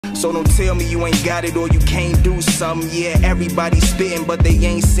So don't tell me you ain't got it or you can't do something. Yeah, everybody spitting, but they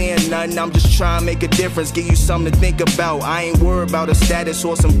ain't saying nothing. I'm just trying to make a difference, give you something to think about. I ain't worried about a status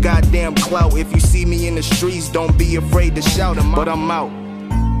or some goddamn clout. If you see me in the streets, don't be afraid to shout, but I'm out.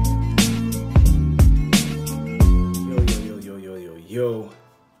 Yo,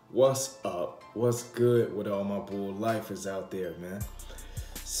 what's up? What's good with all my bull lifers out there, man?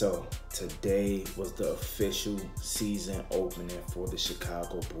 So today was the official season opening for the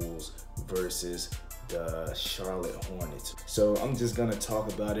Chicago Bulls versus the Charlotte Hornets. So I'm just gonna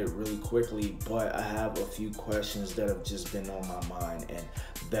talk about it really quickly, but I have a few questions that have just been on my mind, and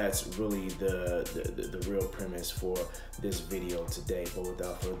that's really the real premise for this video today. But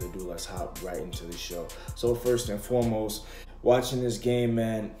without further ado, let's hop right into the show. So first and foremost, watching this game,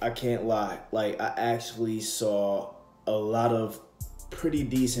 man, I can't lie. Like, I actually saw a lot of pretty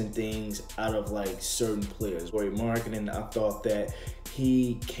decent things out of like certain players. Lauri Markkanen, I thought that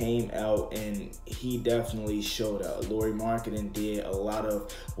he came out and he definitely showed out. Lauri Markkanen did a lot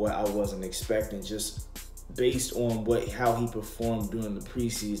of what I wasn't expecting, just based on how he performed during the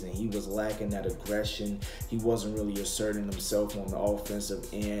preseason. He was lacking that aggression. He wasn't really asserting himself on the offensive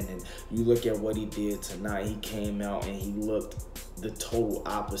end. And you look at what he did tonight, he came out and he looked the total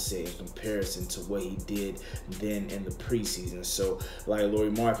opposite in comparison to what he did then in the preseason. So like Lauri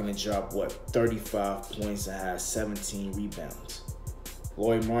Markkanen dropped 35 points and had 17 rebounds.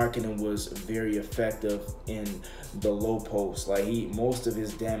 Lauri Markkanen was very effective in the low post. Like, most of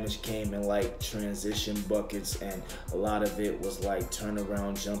his damage came in like transition buckets, and a lot of it was like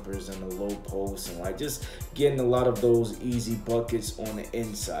turnaround jumpers in the low post, and like just getting a lot of those easy buckets on the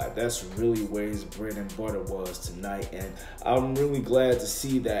inside. That's really where his bread and butter was tonight, and I'm really glad to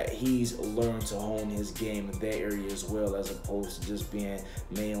see that he's learned to hone his game in that area as well, as opposed to just being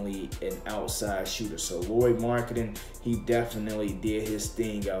mainly an outside shooter. So Lauri Markkanen, he definitely did his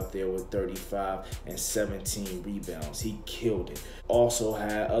thing out there with 35 and 17 rebounds. He killed it. Also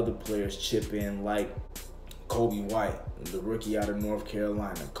had other players chip in, like Coby White, the rookie out of North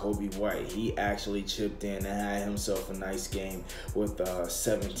Carolina. Coby White, he actually chipped in and had himself a nice game with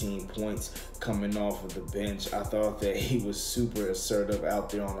 17 points coming off of the bench. I thought that he was super assertive out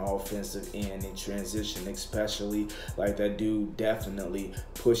there on the offensive end in transition, especially. Like, that dude definitely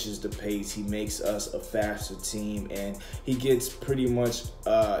pushes the pace. He makes us a faster team, and he gets pretty much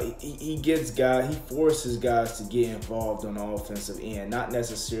he forces guys to get involved on the offensive end, not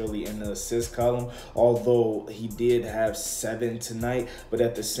necessarily in the assist column, although he did have 7 tonight. But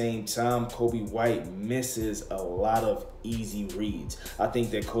at the same time, Coby White misses a lot of easy reads. I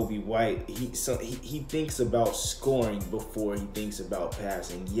think that Coby White, he thinks about scoring before he thinks about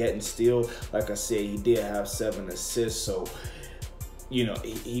passing. Yet and still, like I said, he did have 7 assists. So, you know,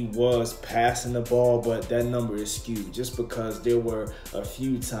 he was passing the ball, but that number is skewed just because there were a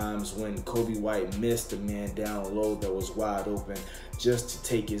few times when Coby White missed a man down low that was wide open just to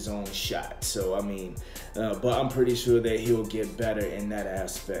take his own shot. So, I mean, but I'm pretty sure that he'll get better in that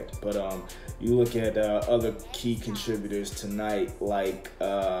aspect. But you look at other key contributors tonight, like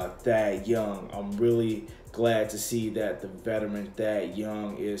Thad Young. I'm really glad to see that the veteran Thad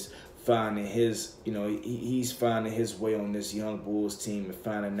Young is finding his, he's finding his way on this young Bulls team and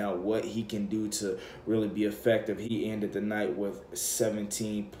finding out what he can do to really be effective. He ended the night with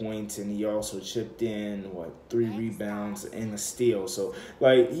 17 points, and he also chipped in 3 rebounds and a steal. So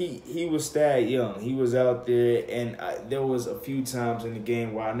like he was Thad Young. He was out there, and there was a few times in the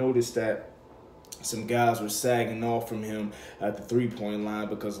game where I noticed that some guys were sagging off from him at the three-point line,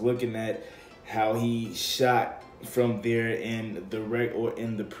 because looking at how he shot from there in the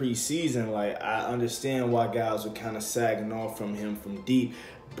preseason, like, I understand why guys were kind of sagging off from him from deep,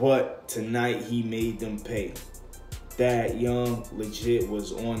 but tonight he made them pay. Thad Young legit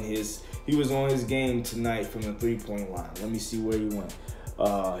was on his game tonight from the three-point line. Let me see where he went.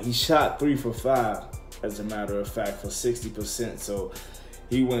 He shot 3 for 5, as a matter of fact, for 60%. So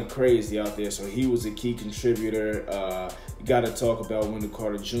he went crazy out there. So he was a key contributor. You got to talk about Wendell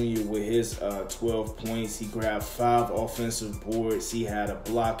Carter Jr. with his 12 points. He grabbed 5 offensive boards. He had a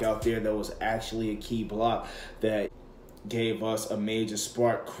block out there that was actually a key block that gave us a major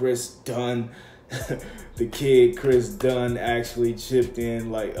spark. Chris Dunn, the kid Chris Dunn, actually chipped in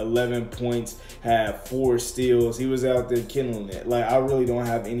like 11 points, had 4 steals. He was out there killing it. Like, I really don't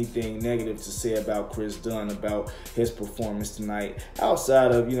have anything negative to say about Chris Dunn, about his performance tonight.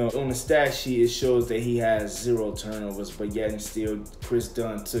 Outside of, on the stat sheet, it shows that he has 0 turnovers, but yet and still, Chris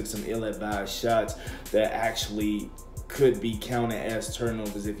Dunn took some ill-advised shots that actually could be counted as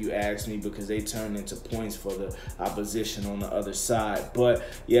turnovers, if you ask me, because they turned into points for the opposition on the other side. But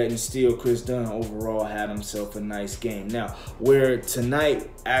yet and still, Chris Dunn overall had himself a nice game. Now, where tonight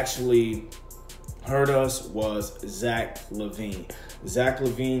actually hurt us was Zach LaVine. Zach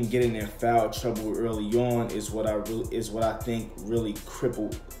LaVine getting in foul trouble early on is what I think really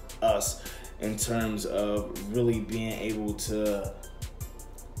crippled us in terms of really being able to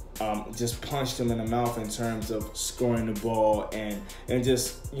just punch them in the mouth in terms of scoring the ball and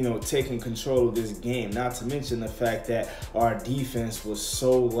just, you know, taking control of this game. Not to mention the fact that our defense was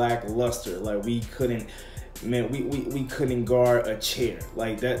so lackluster. Like, we couldn't guard a chair.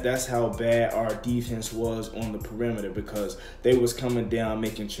 Like, that's how bad our defense was on the perimeter, because they was coming down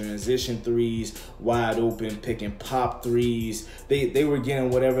making transition threes, wide open, picking pop threes. They were getting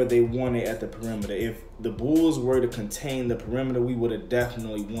whatever they wanted at the perimeter. If the Bulls were to contain the perimeter, we would have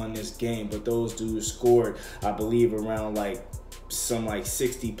definitely won this game. But those dudes scored, I believe, around like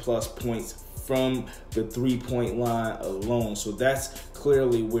 60 plus points from the 3-point line alone. So that's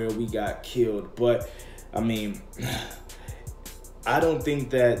clearly where we got killed. But I mean, I don't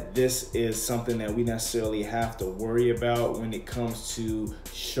think that this is something that we necessarily have to worry about when it comes to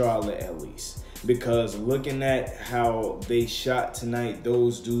Charlotte, at least. Because looking at how they shot tonight,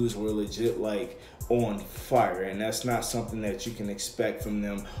 those dudes were legit like on fire. And that's not something that you can expect from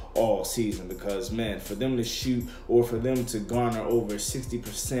them all season. Because, man, for them to shoot, or for them to garner over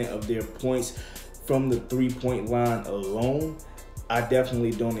 60% of their points from the 3-point line alone, I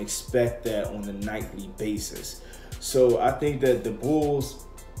definitely don't expect that on a nightly basis. So I think that the Bulls,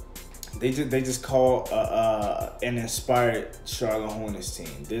 they just call an inspired Charlotte Hornets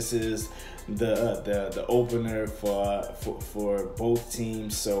team. This is the opener for both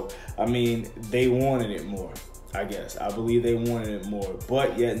teams. So I mean, they wanted it more, I guess. I believe they wanted it more.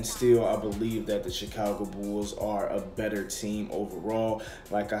 But yet and still, I believe that the Chicago Bulls are a better team overall.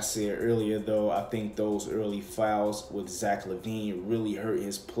 Like I said earlier, though, I think those early fouls with Zach LaVine really hurt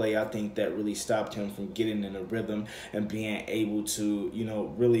his play. I think that really stopped him from getting in a rhythm and being able to, you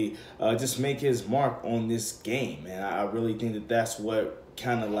know, really just make his mark on this game. And I really think that that's what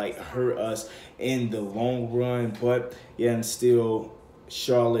kind of like hurt us in the long run. But yeah, and still,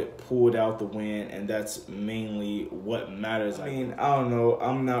 Charlotte pulled out the win, and that's mainly what matters. I mean, I don't know.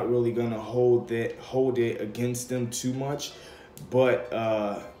 I'm not really gonna hold it against them too much, but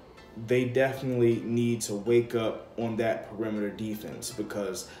they definitely need to wake up on that perimeter defense,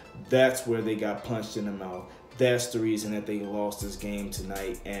 because that's where they got punched in the mouth. That's the reason that they lost this game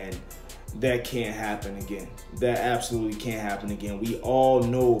tonight, and that can't happen again. That absolutely can't happen again. We all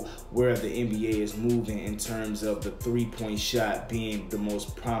know where the NBA is moving in terms of the 3-point shot being the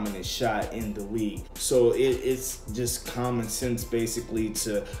most prominent shot in the league. So it's just common sense, basically,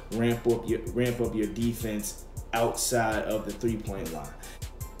 to ramp up your defense outside of the 3-point line.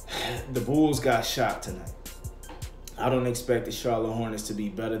 The Bulls got shot tonight. I don't expect the Charlotte Hornets to be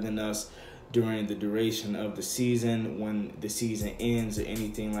better than us during the duration of the season, when the season ends or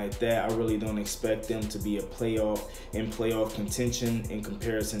anything like that. I really don't expect them to be in playoff contention in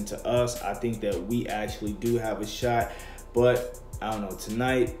comparison to us. I think that we actually do have a shot, but I don't know,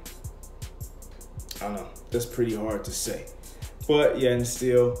 tonight, I don't know, that's pretty hard to say. But yeah, and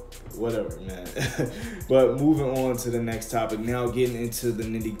still, whatever, man. But moving on to the next topic, now getting into the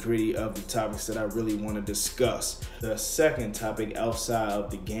nitty-gritty of the topics that I really want to discuss. The second topic outside of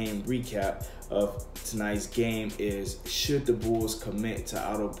the game recap of tonight's game is, should the Bulls commit to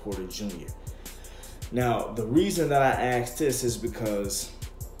Otto Porter Jr.? Now, the reason that I asked this is because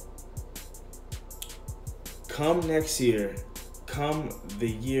come next year, come the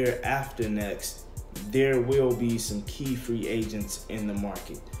year after next, there will be some key free agents in the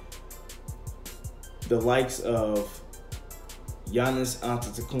market. The likes of Giannis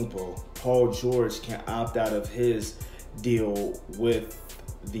Antetokounmpo, Paul George can opt out of his deal with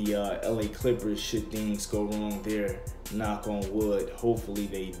the LA Clippers should things go wrong there. Knock on wood. Hopefully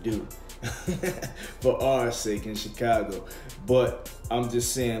they do. For our sake in Chicago. But I'm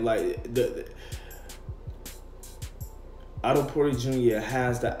just saying, like, Otto Porter Jr.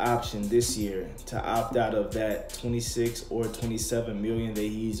 has the option this year to opt out of that 26 or 27 million that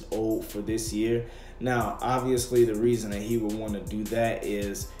he's owed for this year. Now, obviously, the reason that he would want to do that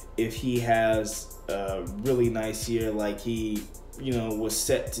is if he has a really nice year like he, you know, was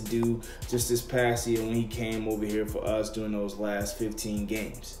set to do just this past year when he came over here for us during those last 15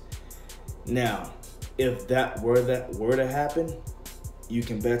 games. Now, if that were to happen, you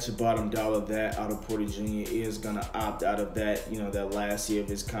can bet your bottom dollar that Otto Porter Jr. is going to opt out of that, you know, that last year of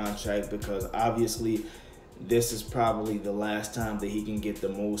his contract, because obviously this is probably the last time that he can get the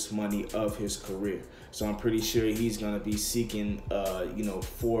most money of his career. So I'm pretty sure he's going to be seeking, you know,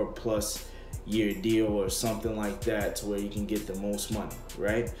 4+ year deal or something like that to where he can get the most money,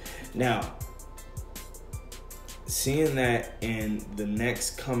 right? Now, seeing that in the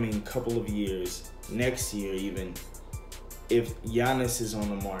next coming couple of years, next year even, if Giannis is on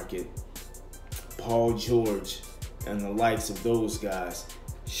the market, Paul George and the likes of those guys,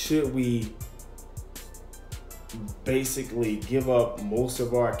 should we basically give up most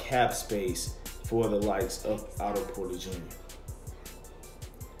of our cap space for the likes of Otto Porter Jr.?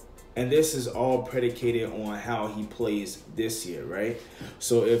 And this is all predicated on how he plays this year, right?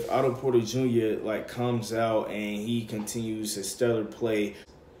 So if Otto Porter Jr. comes out and he continues his stellar play,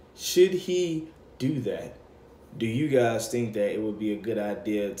 should he do that? Do you guys think that it would be a good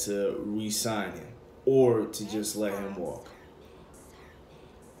idea to re-sign him or to just let him walk?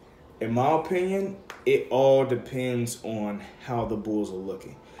 In my opinion, it all depends on how the Bulls are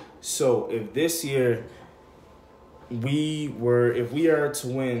looking. So if this year if we are to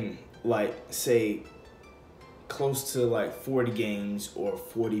win, say, close to 40 games or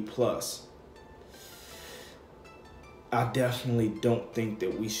 40 plus, I definitely don't think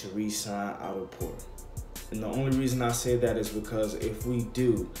that we should re-sign Otto Porter. And the only reason I say that is because if we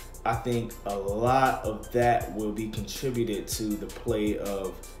do, I think a lot of that will be contributed to the play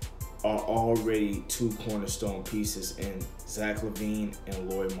of our already two cornerstone pieces in Zach LaVine and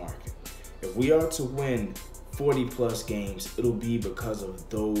Lauri Markkanen. If we are to win 40 plus games, it'll be because of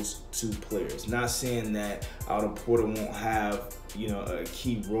those two players. Not saying that Otto Porter won't have, a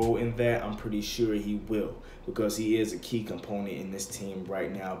key role in that. I'm pretty sure he will, because he is a key component in this team right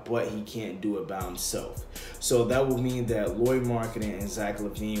now, but he can't do it by himself. So that will mean that Lauri Markkanen and Zach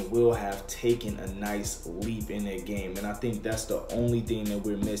LaVine will have taken a nice leap in their game. And I think that's the only thing that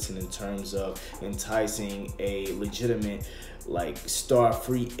we're missing in terms of enticing a legitimate star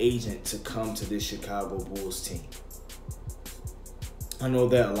free agent to come to this Chicago Bulls team. I know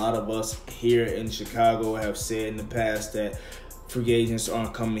that a lot of us here in Chicago have said in the past that free agents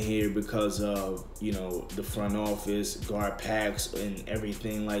aren't coming here because of, the front office, guard packs, and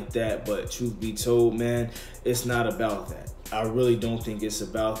everything like that. But truth be told, man, it's not about that. I really don't think it's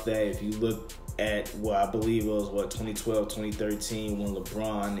about that. If you look at I believe it was 2012, 2013, when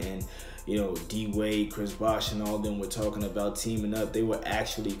LeBron and D-Wade, Chris Bosh, and all of them were talking about teaming up, they were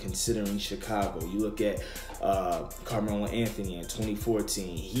actually considering Chicago. You look at Carmelo Anthony in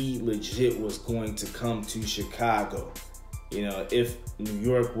 2014. He legit was going to come to Chicago. If New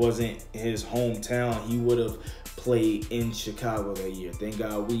York wasn't his hometown, he would have played in Chicago that year. Thank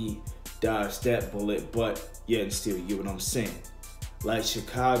God we dodged that bullet, but yeah, and still, you get what I'm saying.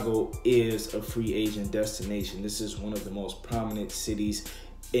 Chicago is a free agent destination. This is one of the most prominent cities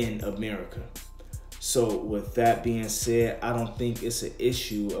in America. So with that being said, I don't think it's an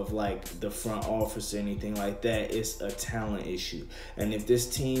issue of the front office or anything like that. It's a talent issue. And if this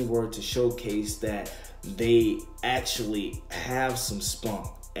team were to showcase that they actually have some spunk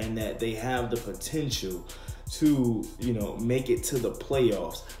and that they have the potential to, make it to the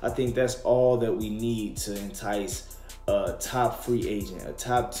playoffs, I think that's all that we need to entice a top free agent, a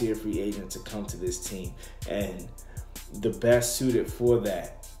top tier free agent to come to this team. And the best suited for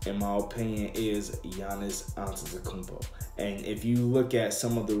that, in my opinion, is Giannis Antetokounmpo. And if you look at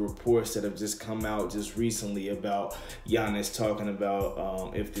some of the reports that have just come out just recently about Giannis talking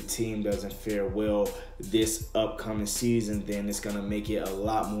about if the team doesn't fare well this upcoming season, then it's going to make it a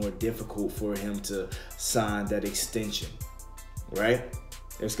lot more difficult for him to sign that extension, right?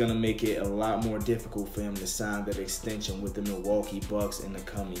 It's going to make it a lot more difficult for him to sign that extension with the Milwaukee Bucks in the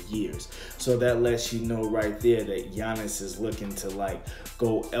coming years. So that lets you know right there that Giannis is looking to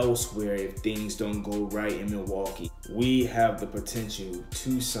go elsewhere if things don't go right in Milwaukee. We have the potential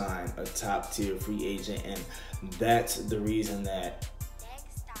to sign a top tier free agent, and that's the reason that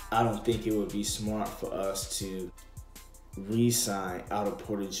I don't think it would be smart for us to re-sign Otto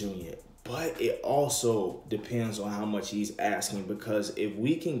Porter Jr. But it also depends on how much he's asking, because if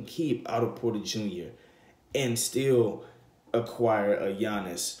we can keep Otto Porter Jr. and still acquire a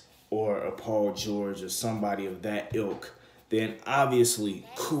Giannis or a Paul George or somebody of that ilk, then obviously,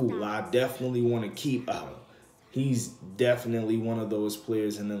 cool. I definitely want to keep Otto. He's definitely one of those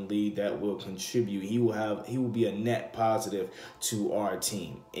players in the league that will contribute. He will be a net positive to our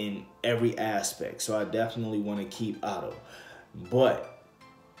team in every aspect. So I definitely want to keep Otto. But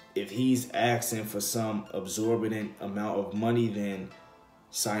if he's asking for some exorbitant amount of money, then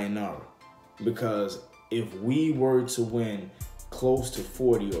sayonara. Because if we were to win close to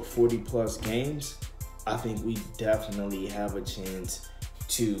 40 or 40 plus games, I think we definitely have a chance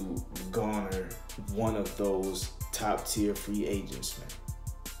to garner one of those top tier free agents,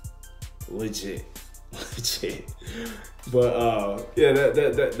 man. Legit. legit. But yeah,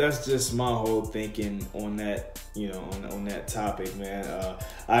 that's just my whole thinking on that, you know, on that topic, man.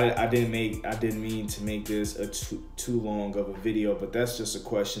 I didn't mean to make this a too long of a video, but that's just a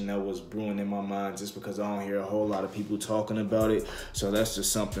question that was brewing in my mind just because I don't hear a whole lot of people talking about it. So that's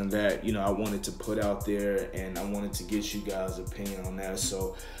just something that, you know, I wanted to put out there, and I wanted to get you guys' opinion on that.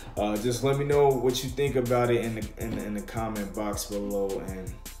 So just let me know what you think about it in the comment box below.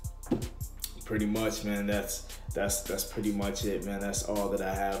 And pretty much, man, that's pretty much it, man. That's all that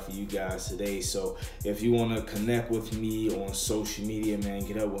I have for you guys today. So if you want to connect with me on social media, man,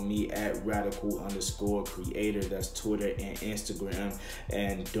 get up with me at radical_creator. That's Twitter and Instagram.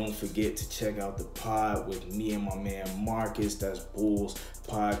 And don't forget to check out the pod with me and my man Marcus. That's Bulls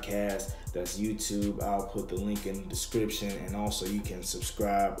Podcast. That's YouTube. I'll put the link in the description. And also you can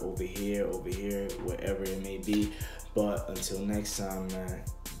subscribe over here, wherever it may be. But until next time, man,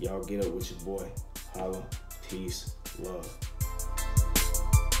 y'all get up with your boy. Holla. Peace, love.